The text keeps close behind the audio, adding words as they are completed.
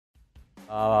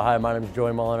Hi, my name is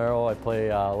Molinaro. I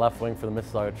play left wing for the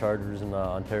Mississauga Chargers in the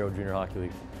Ontario Junior Hockey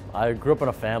League. I grew up in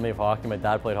a family of hockey. My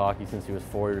dad played hockey since he was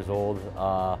 4 years old.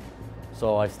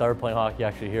 So I started playing hockey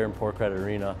actually here in Port Credit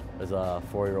Arena as a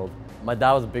 4-year-old. My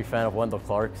dad was a big fan of Wendell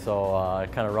Clark, so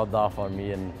it kind of rubbed off on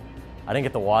me, and I didn't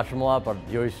get to watch him a lot, but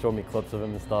he always showed me clips of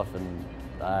him and stuff, and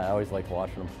I always liked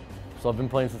watching him. So I've been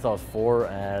playing since I was 4,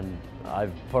 and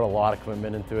I've put a lot of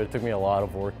commitment into it. It took me a lot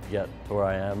of work to get to where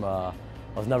I am.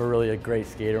 I was never really a great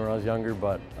skater when I was younger,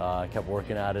 but I kept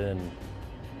working at it and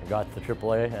got to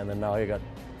AAA, and then now I got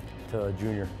to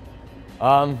junior.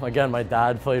 Again, my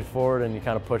dad played forward and he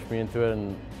kind of pushed me into it,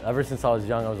 and ever since I was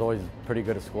young, I was always pretty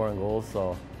good at scoring goals,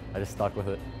 so I just stuck with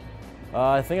it.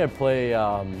 I think I play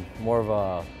more of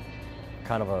a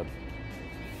kind of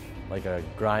like a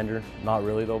grinder, not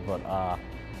really though, but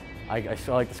I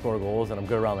still like to score goals, and I'm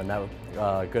good around the net,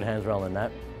 with, good hands around the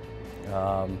net.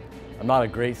 I'm not a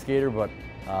great skater, but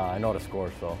I know how to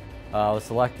score. So I was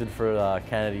selected for the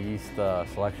Canada East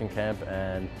selection camp,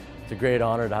 and it's a great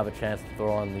honor to have a chance to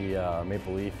throw on the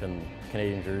maple leaf and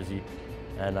Canadian jersey.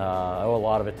 And I owe a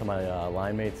lot of it to my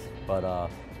line mates,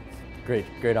 but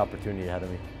great opportunity ahead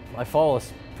of me. I follow a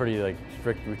pretty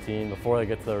strict routine. Before I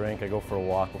get to the rink, I go for a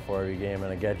walk before every game,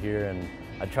 and I get here and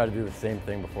I try to do the same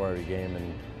thing before every game.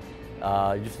 And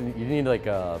you need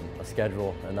a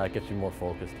schedule, and that gets you more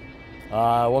focused.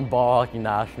 I won ball hockey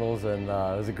nationals, and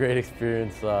it was a great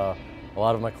experience. A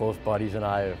lot of my close buddies and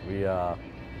I, we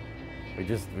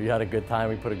had a good time.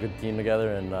 We put a good team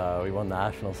together, and we won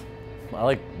nationals. I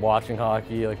like watching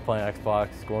hockey, I like playing Xbox,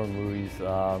 scoring movies,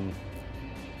 and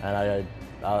I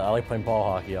like playing ball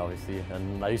hockey, obviously.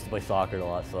 And I used to play soccer a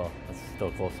lot, so that's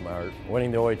still close to my heart.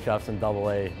 Winning the OHFs in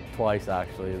AA twice,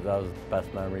 actually, that was the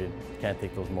best memory. Can't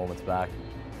take those moments back.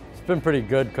 It's been pretty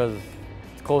good because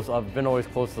close. I've been always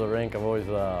close to the rink. I've always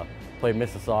played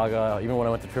Mississauga. Even when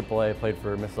I went to AAA, I played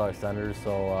for Mississauga Senators.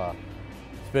 So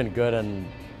it's been good, and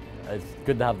it's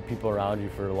good to have the people around you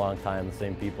for a long time, the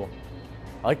same people.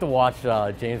 I like to watch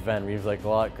James Van Riemsdyk a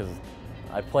lot because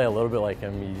I play a little bit like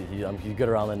him. He's good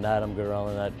around the net. I'm good around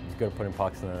the net. He's good at putting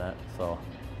pucks in the net. So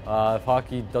if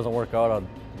hockey doesn't work out,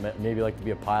 I'd maybe like to be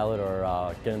a pilot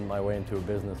or get my way into a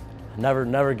business.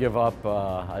 Never give up.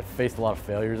 I've faced a lot of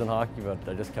failures in hockey, but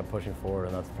I just kept pushing forward,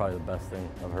 and that's probably the best thing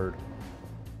I've heard.